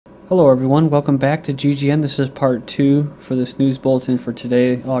Hello everyone, welcome back to GGN. This is part 2 for this news bulletin for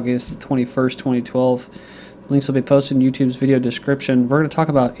today, August 21st, 2012. Links will be posted in YouTube's video description. We're going to talk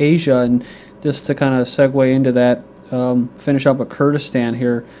about Asia, and just to kind of segue into that, finish up with Kurdistan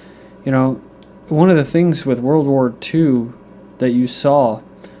here. You know, one of the things with World War II that you saw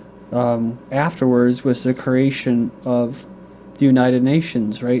afterwards was the creation of the United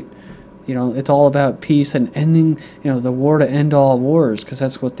Nations, right? You know, it's all about peace and ending, the war to end all wars, because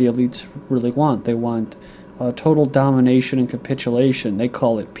that's what the elites really want. They want total domination and capitulation. They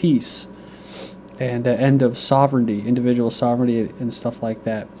call it peace. And the end of sovereignty, individual sovereignty and stuff like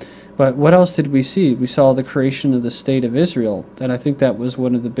that. But what else did we see? We saw the creation of the State of Israel, and I think that was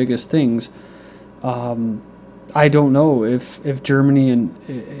one of the biggest things. I don't know if Germany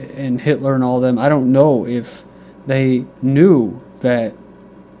and Hitler and all them, I don't know if they knew that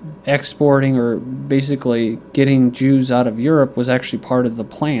exporting or basically getting Jews out of Europe was actually part of the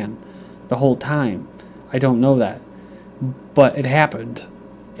plan the whole time. I don't know that, but it happened.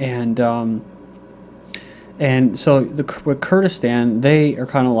 And so with Kurdistan, they are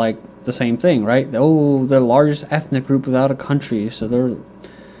kind of like the same thing, right? Oh, they're the largest ethnic group without a country, so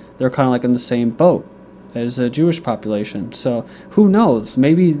they're kind of like in the same boat as a Jewish population. So who knows?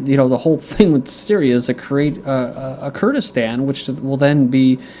 Maybe the whole thing with Syria is to create a Kurdistan, which will then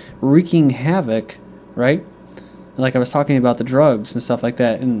be wreaking havoc, right? Like I was talking about the drugs and stuff like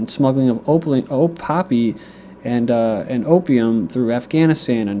that, and smuggling of poppy and opium through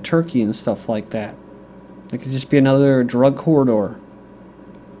Afghanistan and Turkey and stuff like that. It could just be another drug corridor.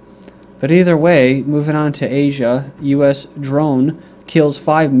 But either way, moving on to Asia, U.S. drone kills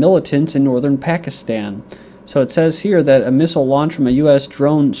 5 militants in northern Pakistan. So it says here that a missile launched from a U.S.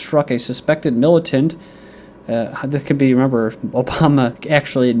 drone struck a suspected militant. This could be, remember, Obama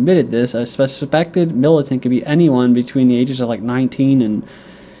actually admitted this. A suspected militant could be anyone between the ages of like 19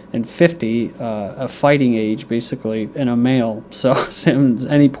 and 50, a fighting age basically, and a male. So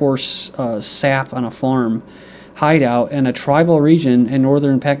any poor sap on a farm hideout in a tribal region in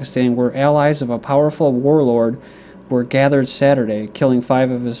northern Pakistan where allies of a powerful warlord were gathered Saturday, killing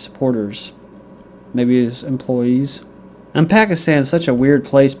 5 of his supporters, maybe his employees. And Pakistan is such a weird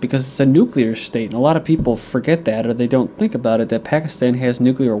place because it's a nuclear state, and a lot of people forget that, or they don't think about it, that Pakistan has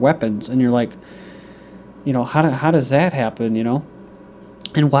nuclear weapons, and you're like, how does that happen,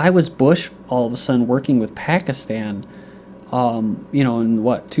 And why was Bush all of a sudden working with Pakistan, in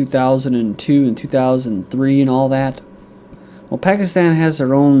what, 2002 and 2003 and all that? Well, Pakistan has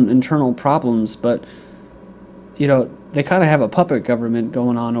their own internal problems, but they kind of have a puppet government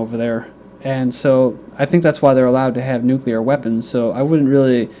going on over there. And so I think that's why they're allowed to have nuclear weapons. So I wouldn't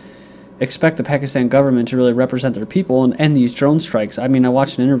really expect the Pakistan government to really represent their people and end these drone strikes. I mean, I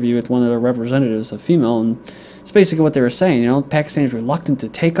watched an interview with one of their representatives, a female, and it's basically what they were saying. Pakistan is reluctant to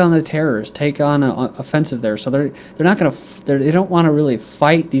take on the terrorists, take on an offensive there. So they're not going to, they don't want to really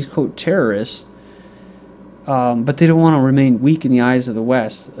fight these, quote, terrorists. But they don't want to remain weak in the eyes of the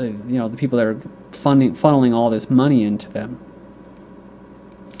West, the people that are funneling all this money into them.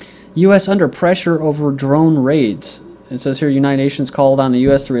 U.S. under pressure over drone raids. It says here, United Nations called on the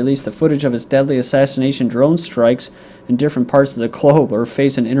U.S. to release the footage of its deadly assassination drone strikes in different parts of the globe or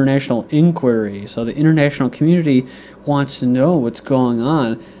face an international inquiry. So the international community wants to know what's going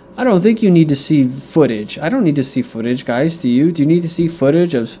on. I don't think you need to see footage. I don't need to see footage, guys. Do you? Do you need to see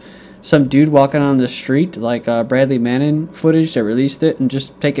footage of some dude walking on the street like Bradley Manning footage that released it and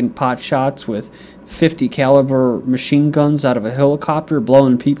just taking pot shots with 50 caliber machine guns out of a helicopter,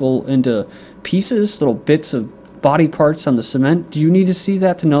 blowing people into pieces, little bits of body parts on the cement? Do you need to see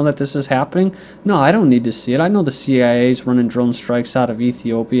that to know that this is happening? No, I don't need to see it. I know the CIA's running drone strikes out of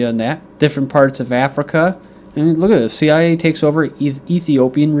Ethiopia and that. Different parts of Africa. And look at this. CIA takes over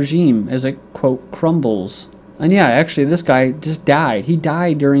Ethiopian regime as it, quote, crumbles. And yeah, actually, this guy just died. He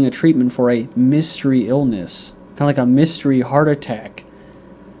died during a treatment for a mystery illness. Kind of like a mystery heart attack.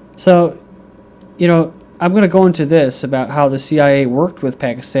 So, I'm going to go into this about how the CIA worked with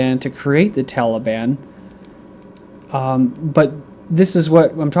Pakistan to create the Taliban. But this is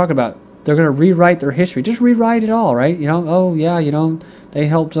what I'm talking about. They're going to rewrite their history. Just rewrite it all, right? They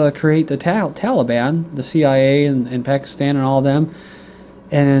helped create the Taliban, the CIA and Pakistan and all them.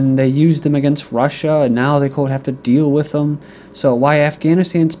 And they used them against Russia, and now they, quote, have to deal with them. So why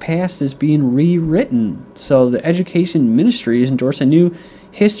Afghanistan's past is being rewritten. So the Education Ministry is endorsing a new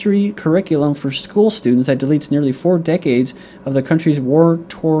history curriculum for school students that deletes nearly 4 decades of the country's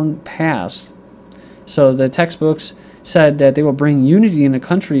war-torn past. So the textbooks said that they will bring unity in a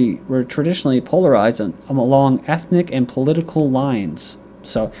country where traditionally polarized along ethnic and political lines.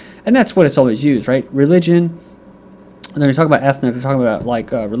 So, and that's what it's always used, right? Religion, And they're talking about ethnic, they're talking about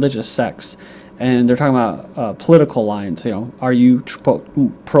like religious sects, and they're talking about political lines. You know, are you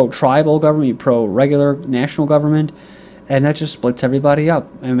pro-tribal government, you pro-regular national government? And that just splits everybody up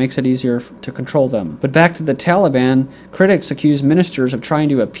and makes it easier to control them. But back to the Taliban, critics accuse ministers of trying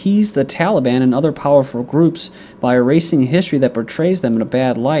to appease the Taliban and other powerful groups by erasing history that portrays them in a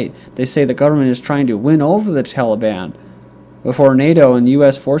bad light. They say the government is trying to win over the Taliban before NATO and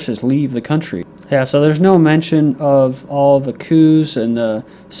U.S. forces leave the country. Yeah, so there's no mention of all the coups and the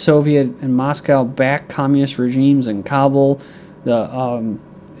Soviet and Moscow-backed communist regimes in Kabul.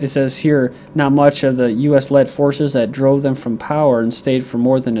 It says here, not much of the U.S.-led forces that drove them from power and stayed for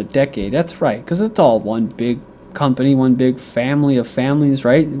more than a decade. That's right, because it's all one big company, one big family of families,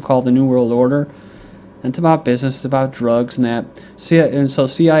 right? Called the New World Order. And it's about business, it's about drugs and that. And so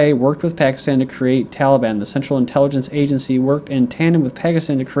CIA worked with Pakistan to create Taliban. The Central Intelligence Agency worked in tandem with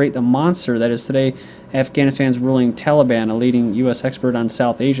Pakistan to create the monster that is today Afghanistan's ruling Taliban, a leading U.S. expert on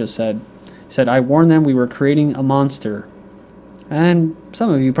South Asia said. He said, I warned them we were creating a monster. And some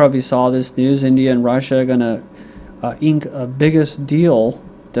of you probably saw this news. India and Russia are going to ink a biggest deal,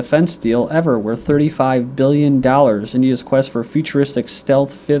 defense deal ever, worth $35 billion. India's quest for futuristic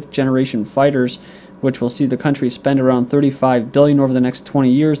stealth fifth-generation fighters, which will see the country spend around $35 billion over the next 20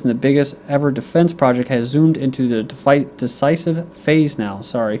 years, and the biggest ever defense project has zoomed into the decisive phase now.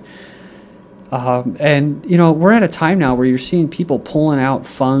 And, you know, we're at a time now where you're seeing people pulling out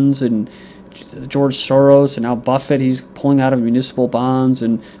funds, and George Soros, and now Buffett, he's pulling out of municipal bonds,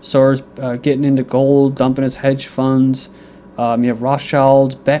 and Soros getting into gold, dumping his hedge funds. You have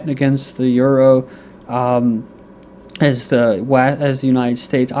Rothschilds betting against the euro as the United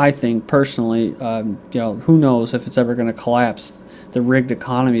States. I think personally, you know, who knows if it's ever going to collapse, the rigged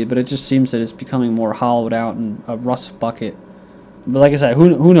economy, but it just seems that it's becoming more hollowed out and a rust bucket. But like I said,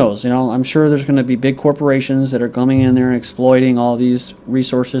 who knows? You know, I'm sure there's going to be big corporations that are coming in there and exploiting all these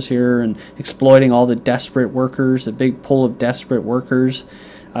resources here and exploiting all the desperate workers, the big pool of desperate workers.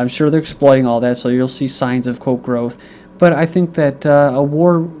 I'm sure they're exploiting all that, so you'll see signs of quote growth. But I think that a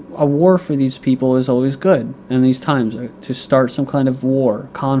war for these people is always good in these times, to start some kind of war,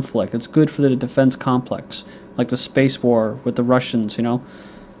 conflict. It's good for the defense complex, like the space war with the Russians, you know.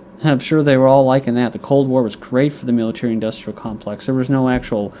 I'm sure they were all liking that. The Cold War was great for the military-industrial complex. There was no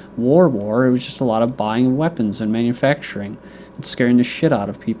actual war. It was just a lot of buying of weapons and manufacturing and scaring the shit out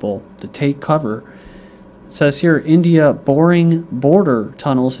of people to take cover. It says here, India boring border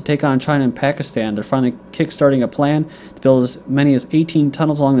tunnels to take on China and Pakistan. They're finally kickstarting a plan to build as many as 18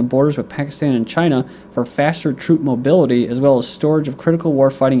 tunnels along the borders with Pakistan and China for faster troop mobility, as well as storage of critical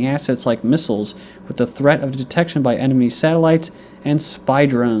warfighting assets like missiles, with the threat of detection by enemy satellites and spy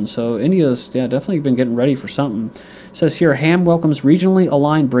drones. So India's definitely been getting ready for something. It says here, Ham welcomes regionally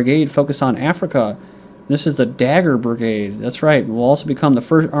aligned brigade focused on Africa. This is the Dagger Brigade. That's right. It will also become the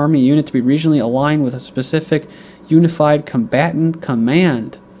first Army unit to be regionally aligned with a specific unified combatant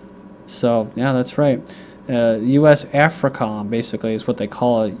command. So, yeah, that's right. U.S. AFRICOM, basically, is what they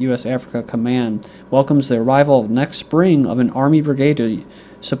call it. U.S. Africa Command welcomes the arrival next spring of an Army brigade to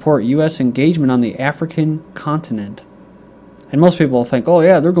support U.S. engagement on the African continent. And most people think, oh,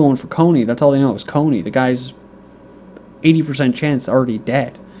 yeah, they're going for Coney. That's all they know is Coney. The guy's 80% chance already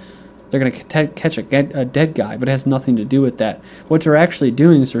dead. They're going to catch a dead guy, but it has nothing to do with that. What they're actually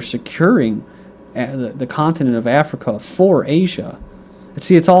doing is they're securing the continent of Africa for Asia.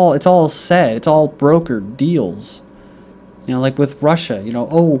 See, it's all said. It's all brokered deals. You know, like with Russia. You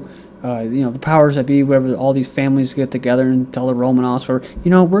know, you know, the powers that be, whatever, all these families get together and tell the Romanovs, or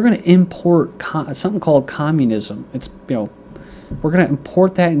you know, we're going to import something called communism. It's, you know, we're going to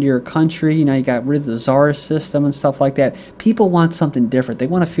import that into your country. You know, you got rid of the czarist system and stuff like that. People want something different. They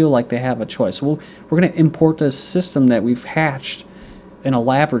want to feel like they have a choice. So we're going to import this system that we've hatched in a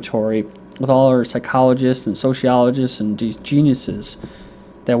laboratory with all our psychologists and sociologists and these geniuses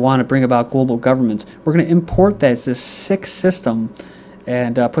that want to bring about global governments. We're going to import that as this sick system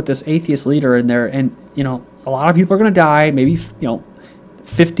and put this atheist leader in there. And, you know, a lot of people are going to die, maybe, you know,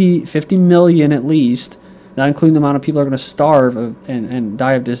 50 million at least, not including the amount of people that are going to starve and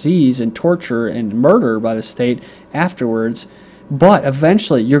die of disease and torture and murder by the state afterwards. But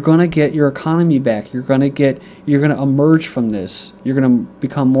eventually, you're going to get your economy back. You're going to emerge from this. You're going to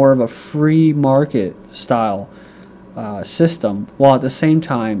become more of a free market style system, while at the same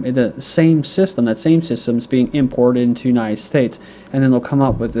time, that same system is being imported into the United States, and then they'll come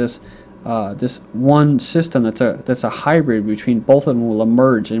up with this one system that's a hybrid between both of them will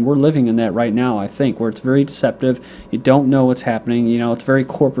emerge, and we're living in that right now, I think, where it's very deceptive. You don't know what's happening. You know, it's very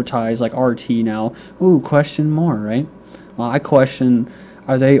corporatized, like RT now. Ooh, question more, right? Well, I question,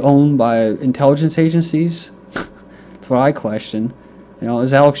 are they owned by intelligence agencies? That's what I question. You know,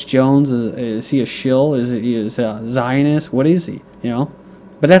 is Alex Jones, is he a shill? Is he a Zionist? What is he? You know?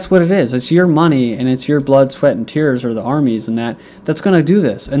 But that's what it is. It's your money and it's your blood, sweat, and tears, or the armies and that's going to do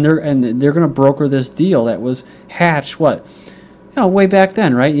this. And they're going to broker this deal that was hatched, what? You know, way back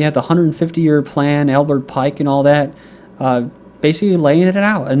then, right? You had the 150-year plan, Albert Pike and all that, basically laying it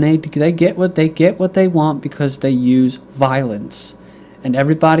out. And they get what they want because they use violence. And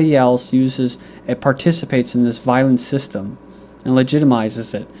everybody else participates in this violent system and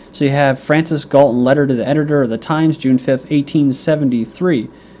legitimizes it. So you have Francis Galton, letter to the editor of the Times, June 5th, 1873.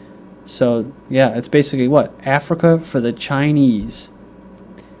 So, yeah, it's basically what? Africa for the Chinese.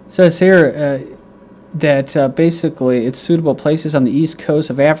 It says here that basically it's suitable places on the east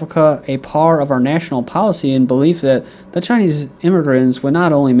coast of Africa, a part of our national policy in belief that the Chinese immigrants would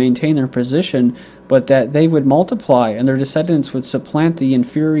not only maintain their position, but that they would multiply and their descendants would supplant the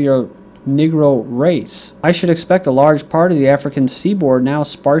inferior Negro race. I should expect a large part of the African seaboard, now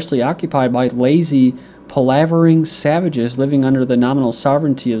sparsely occupied by lazy, palavering savages living under the nominal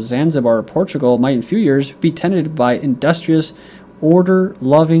sovereignty of Zanzibar or Portugal, might in a few years be tenanted by industrious,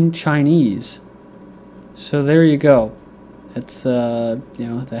 order-loving Chinese. So there you go. It's you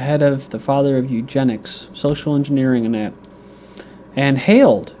know, the father of eugenics, social engineering, and that, and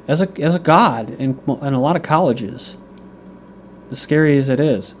hailed as a god in a lot of colleges. As scary as it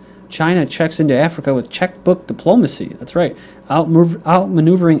is. China checks into Africa with checkbook diplomacy. That's right.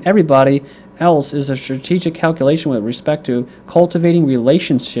 Outmaneuvering everybody else is a strategic calculation with respect to cultivating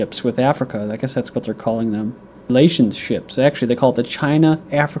relationships with Africa. I guess that's what they're calling them. Relationships. Actually, they call it the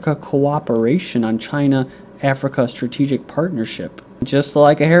China-Africa Cooperation on China-Africa Strategic Partnership. Just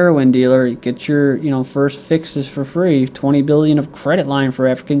like a heroin dealer, you get your first fixes for free. $20 billion of credit line for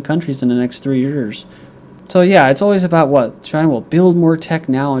African countries in the next 3 years. So yeah, it's always about what? China will build more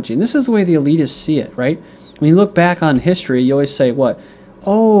technology. And this is the way the elitists see it, right? When you look back on history, you always say what?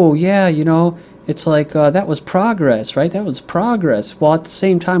 Oh, yeah, it's like that was progress, right? That was progress. Well, at the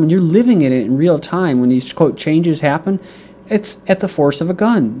same time, when you're living in it in real time, when these, quote, changes happen, it's at the force of a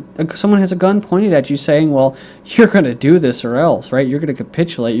gun. Someone has a gun pointed at you saying, well, you're going to do this or else, right? You're going to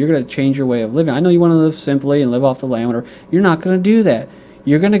capitulate. You're going to change your way of living. I know you want to live simply and live off the land, or you're not going to do that.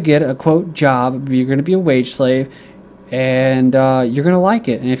 You're going to get a, quote, job, you're going to be a wage slave, and you're going to like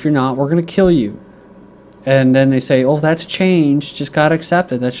it. And if you're not, we're going to kill you. And then they say, oh, that's changed, just got to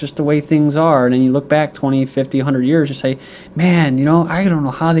accept it. That's just the way things are. And then you look back 20, 50, 100 years, you say, man, I don't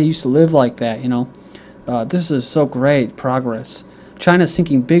know how they used to live like that, This is so great, progress. China's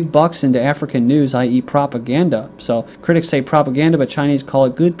sinking big bucks into African news, i.e. propaganda. So critics say propaganda, but Chinese call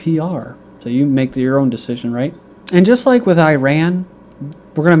it good PR. So you make your own decision, right? And just like with Iran,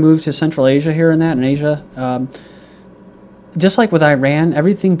 we're going to move to Central Asia here and that, in Asia. Just like with Iran,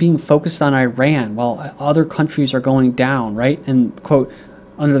 everything being focused on Iran while other countries are going down, right? And, quote,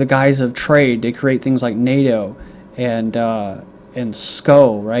 under the guise of trade, they create things like NATO and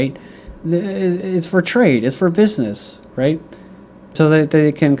SCO, right? It's for trade. It's for business, right? So that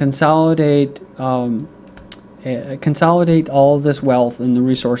they can consolidate all of this wealth and the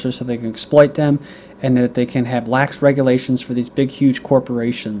resources so they can exploit them, and that they can have lax regulations for these big, huge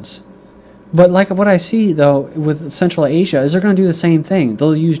corporations. But like what I see, though, with Central Asia, is they're going to do the same thing.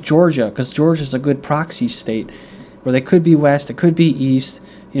 They'll use Georgia, because Georgia's a good proxy state, where they could be west, it could be east,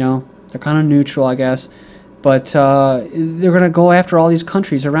 they're kind of neutral, I guess. But they're going to go after all these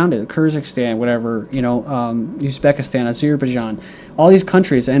countries around it, Kyrgyzstan, whatever, Uzbekistan, Azerbaijan, all these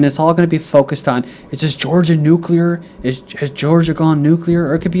countries, and it's all going to be focused on, is this Georgia nuclear? Has Georgia gone nuclear?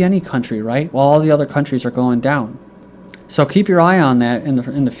 Or it could be any country, right? While all the other countries are going down. So keep your eye on that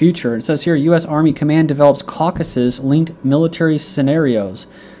in the future. It says here, U.S. Army Command develops Caucasus-linked military scenarios.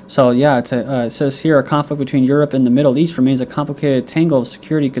 So yeah, it says here, a conflict between Europe and the Middle East remains a complicated tangle of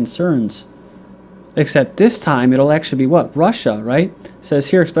security concerns. Except this time, it'll actually be what? Russia, right? It says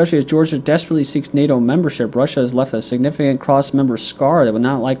here, especially as Georgia desperately seeks NATO membership, Russia has left a significant cross-member scar that will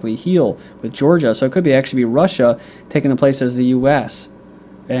not likely heal with Georgia. So it could actually be Russia taking the place as the U.S.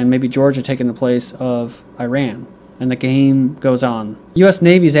 and maybe Georgia taking the place of Iran. And the game goes on. U.S.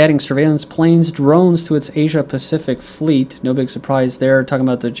 Navy is adding surveillance planes, drones to its Asia-Pacific fleet. No big surprise there. Talking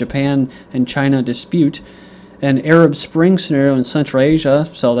about the Japan and China dispute. An Arab Spring scenario in Central Asia.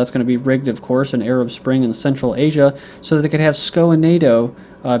 So that's going to be rigged, of course, an Arab Spring in Central Asia, so that they could have SCO and NATO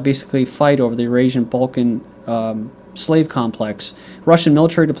basically fight over the Eurasian Balkan slave complex. Russian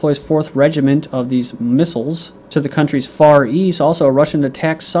military deploys 4th Regiment of these missiles to the country's far east. Also, a Russian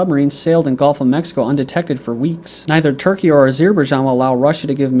attack submarine sailed in Gulf of Mexico undetected for weeks. Neither Turkey or Azerbaijan will allow Russia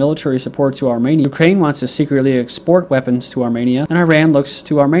to give military support to Armenia. Ukraine wants to secretly export weapons to Armenia, and Iran looks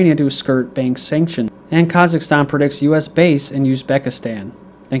to Armenia to skirt bank sanctions. And Kazakhstan predicts U.S. base in Uzbekistan.